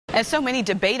As so many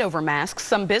debate over masks,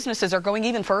 some businesses are going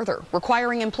even further,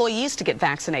 requiring employees to get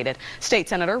vaccinated. State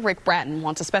Senator Rick Bratton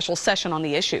wants a special session on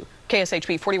the issue.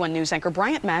 KSHB 41 News anchor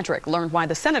Bryant Madrick learned why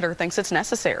the senator thinks it's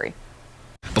necessary.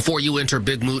 Before you enter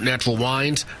Big Moot Natural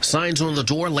Wines, signs on the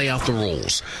door lay out the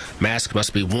rules. Mask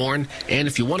must be worn, and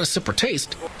if you want to sip or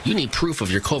taste, you need proof of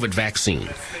your COVID vaccine.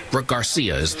 Rick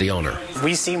Garcia is the owner.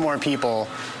 We see more people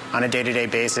on a day-to-day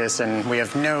basis, and we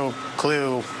have no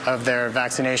clue of their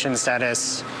vaccination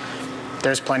status.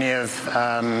 There's plenty of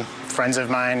friends of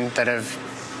mine that have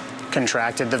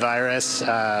contracted the virus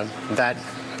that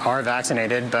are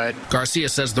vaccinated, but Garcia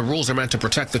says the rules are meant to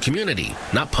protect the community,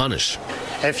 not punish.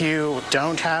 If you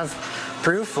don't have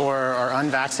proof or are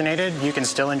unvaccinated, you can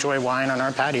still enjoy wine on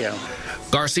our patio.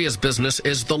 Garcia's business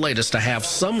is the latest to have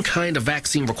some kind of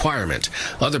vaccine requirement.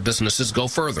 Other businesses go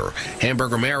further.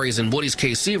 Hamburger Mary's and Woody's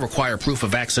KC require proof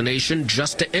of vaccination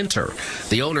just to enter.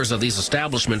 The owners of these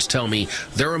establishments tell me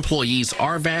their employees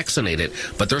are vaccinated,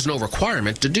 but there's no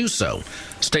requirement to do so.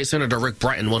 State Senator Rick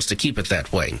Bratton wants to keep it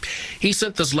that way. He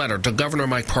sent this letter to Governor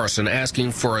Mike Parson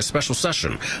asking for a special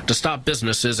session to stop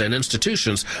businesses and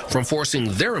institutions from forcing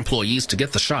their employees to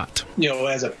get the shot. You know,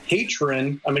 as a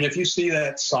patron, I mean, if you see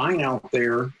that sign out there,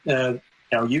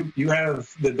 you have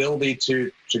the ability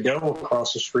to go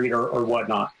across the street or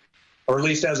whatnot, or at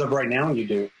least as of right now you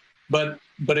do. But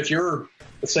if you're,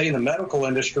 say, in the medical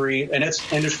industry, and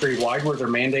it's industry-wide where they're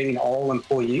mandating all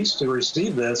employees to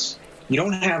receive this, you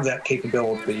don't have that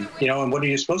capability, and what are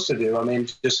you supposed to do? I mean,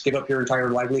 just give up your entire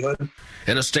livelihood?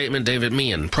 In a statement, David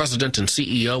Meehan, president and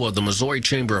CEO of the Missouri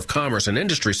Chamber of Commerce and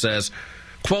Industry, says,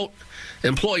 quote,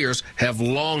 employers have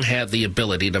long had the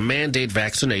ability to mandate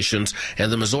vaccinations,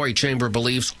 and the Missouri Chamber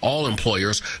believes all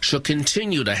employers should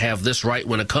continue to have this right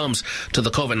when it comes to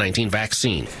the COVID-19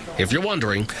 vaccine. If you're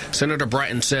wondering, Senator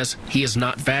Bratton says he is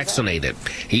not vaccinated.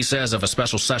 He says if a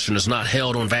special session is not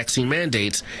held on vaccine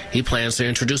mandates, he plans to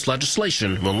introduce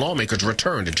legislation when lawmakers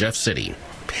return to Jeff City.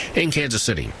 In Kansas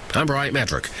City, I'm Bryant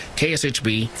Madrick,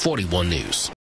 KSHB 41 News.